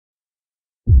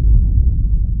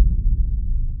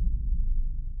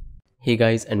Hey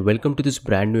guys, and welcome to this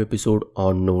brand new episode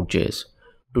on NodeJS.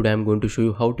 Today I'm going to show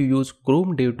you how to use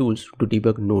Chrome DevTools to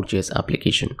debug NodeJS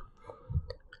application.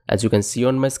 As you can see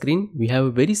on my screen, we have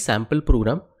a very sample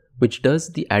program which does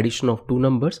the addition of two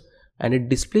numbers and it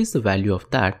displays the value of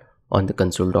that on the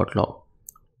console.log.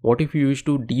 What if you wish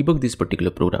to debug this particular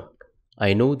program?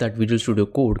 I know that Visual Studio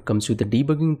Code comes with the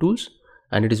debugging tools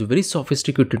and it is a very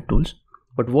sophisticated tools.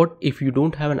 But what if you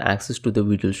don't have an access to the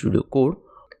Visual Studio Code?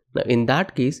 Now in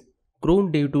that case,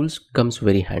 Chrome DevTools comes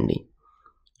very handy.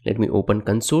 Let me open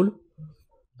console.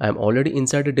 I am already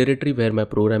inside a directory where my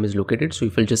program is located. So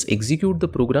if I'll just execute the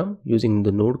program using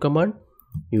the node command,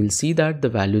 you will see that the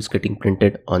value is getting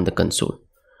printed on the console.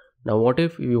 Now what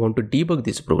if we want to debug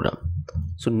this program?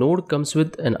 So node comes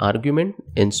with an argument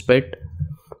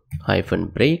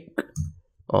inspect-break,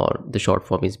 or the short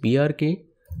form is BRK,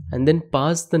 and then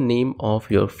pass the name of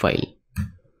your file.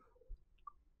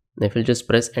 If you just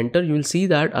press enter, you will see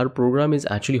that our program is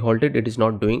actually halted. It is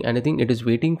not doing anything. It is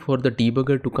waiting for the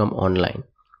debugger to come online.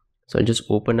 So I'll just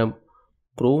open up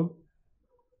Chrome.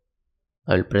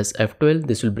 I'll press F12.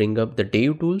 This will bring up the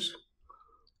dev tools.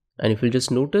 And if you'll just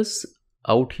notice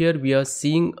out here, we are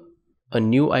seeing a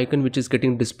new icon which is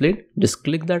getting displayed. Just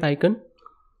click that icon.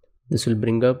 This will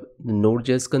bring up the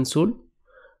Node.js console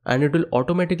and it will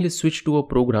automatically switch to a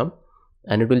program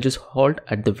and it will just halt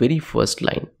at the very first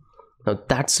line. Now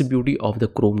that's the beauty of the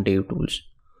Chrome DevTools.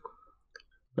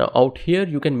 Now out here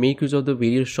you can make use of the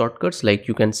various shortcuts, like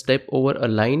you can step over a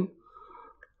line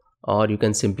or you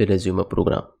can simply resume a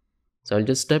program. So I'll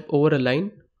just step over a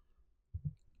line.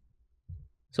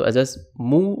 So as I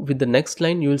move with the next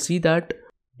line, you will see that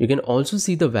you can also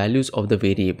see the values of the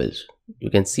variables.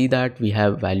 You can see that we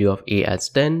have value of A as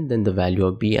 10, then the value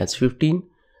of B as 15,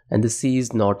 and the C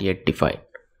is not yet defined.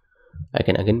 I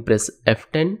can again press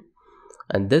F10.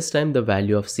 And this time the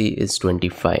value of C is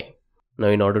 25. Now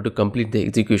in order to complete the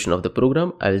execution of the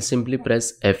program, I will simply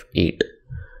press F8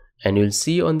 and you'll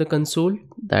see on the console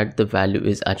that the value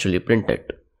is actually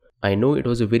printed. I know it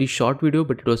was a very short video,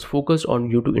 but it was focused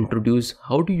on you to introduce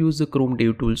how to use the Chrome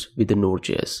DevTools with the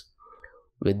Node.js.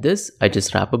 With this, I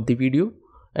just wrap up the video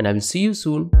and I will see you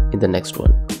soon in the next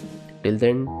one. Till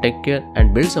then, take care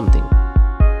and build something.